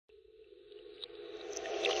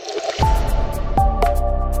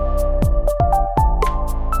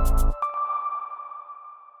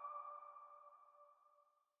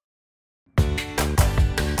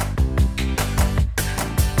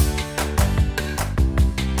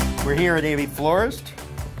We're here at Florist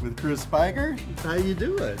with Chris Spiker. How you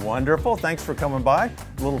doing? Wonderful. Thanks for coming by.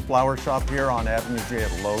 A little flower shop here on Avenue J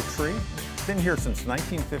at Low Tree. Been here since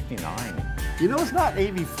 1959. You know, it's not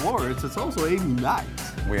Florist, it's also Nice.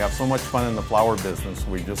 We have so much fun in the flower business,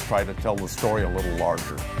 we just try to tell the story a little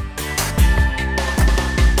larger.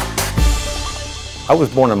 I was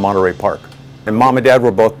born in Monterey Park, and Mom and Dad were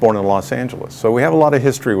both born in Los Angeles. So we have a lot of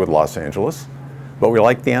history with Los Angeles, but we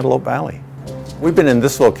like the Antelope Valley. We've been in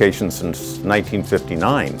this location since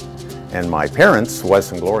 1959, and my parents,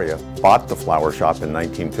 Wes and Gloria, bought the flower shop in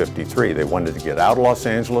 1953. They wanted to get out of Los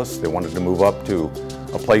Angeles. They wanted to move up to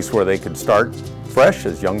a place where they could start fresh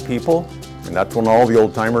as young people, and that's when all the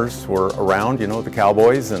old timers were around, you know, the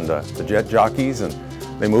cowboys and the jet jockeys, and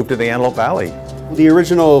they moved to the Antelope Valley. The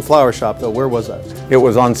original flower shop, though, where was that? It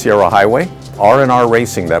was on Sierra Highway. R&R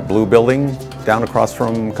Racing, that blue building down across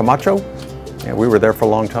from Camacho. Yeah, we were there for a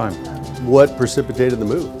long time. What precipitated the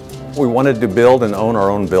move? We wanted to build and own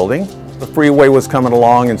our own building. The freeway was coming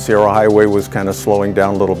along and Sierra Highway was kind of slowing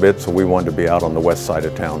down a little bit, so we wanted to be out on the west side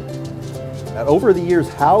of town. Over the years,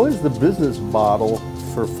 how has the business model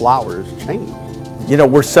for flowers changed? You know,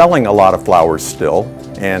 we're selling a lot of flowers still,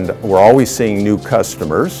 and we're always seeing new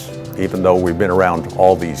customers, even though we've been around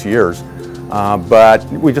all these years. But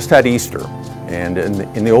we just had Easter, and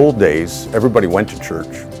in the old days, everybody went to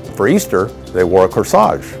church. For Easter, they wore a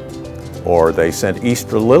corsage, or they sent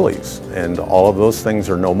Easter lilies, and all of those things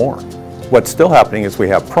are no more. What's still happening is we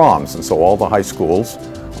have proms, and so all the high schools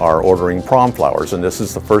are ordering prom flowers, and this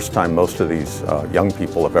is the first time most of these young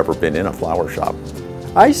people have ever been in a flower shop.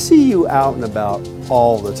 I see you out and about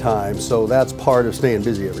all the time, so that's part of staying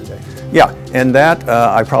busy every day. Yeah, and that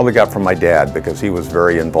I probably got from my dad, because he was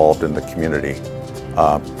very involved in the community.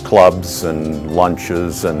 Clubs and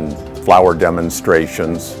lunches and flower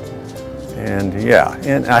demonstrations. And yeah,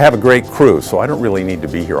 and I have a great crew, so I don't really need to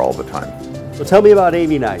be here all the time. Well, tell me about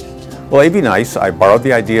Nice. Well, AV Nice, I borrowed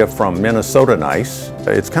the idea from Minnesota Nice.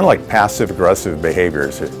 It's kind of like passive-aggressive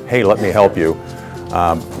behaviors. Hey, let me help you.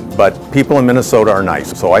 But people in Minnesota are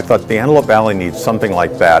nice. So I thought the Antelope Valley needs something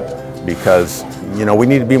like that because, you know, we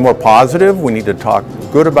need to be more positive. We need to talk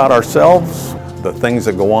good about ourselves, the things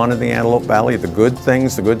that go on in the Antelope Valley, the good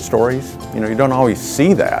things, the good stories. You know, you don't always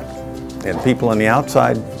see that. And people on the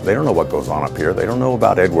outside, they don't know what goes on up here. They don't know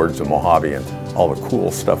about Edwards and Mojave and all the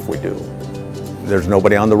cool stuff we do. There's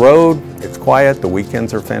nobody on the road, it's quiet, the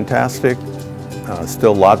weekends are fantastic.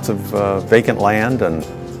 Still lots of vacant land, and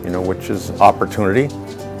you know, which is opportunity.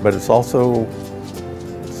 But it's also,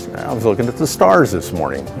 I was looking at the stars this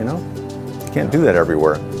morning, you know? You can't do that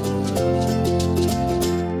everywhere.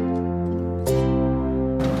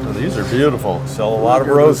 Oh, these are beautiful. Sell a lot of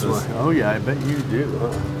roses. Oh yeah, I bet you do.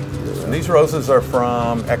 Huh? And these roses are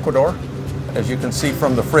from Ecuador. As you can see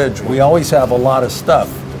from the fridge, we always have a lot of stuff,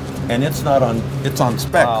 and it's on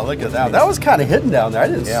spec. Wow, look at that. That was kind of hidden down there. I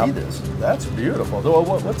didn't see this. That's beautiful.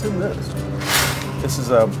 What's in this? This is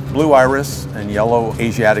a blue iris and yellow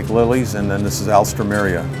Asiatic lilies, and then this is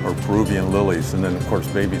alstroemeria, or Peruvian lilies, and then of course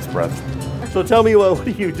baby's breath. So tell me, what are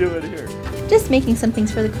you doing here? Just making some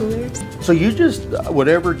things for the coolers. So you just,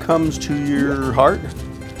 whatever comes to your heart?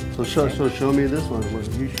 So show me this one.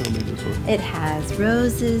 You show me this one. It has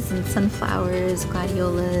roses and sunflowers,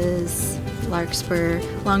 gladiolas, larkspur,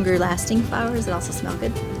 longer lasting flowers that also smell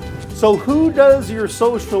good. So who does your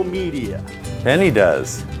social media? Penny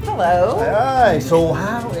does. Hello. Hi. So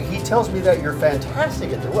he tells me that you're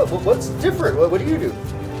fantastic at it. What's different? What do you do?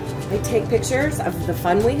 I take pictures of the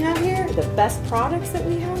fun we have here, the best products that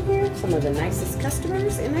we have here, some of the nicest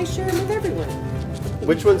customers, and I share them with everyone.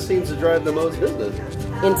 Which one seems to drive the most business?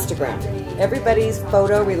 Instagram. Everybody's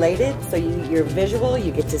photo related, so you're visual,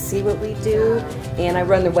 you get to see what we do, and I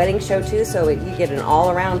run the wedding show too, so you get an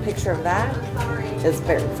all-around picture of that. It's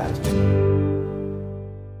very fun.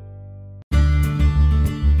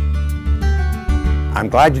 I'm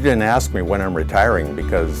glad you didn't ask me when I'm retiring,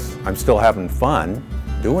 because I'm still having fun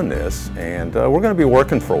doing this, and we're going to be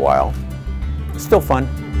working for a while. It's still fun.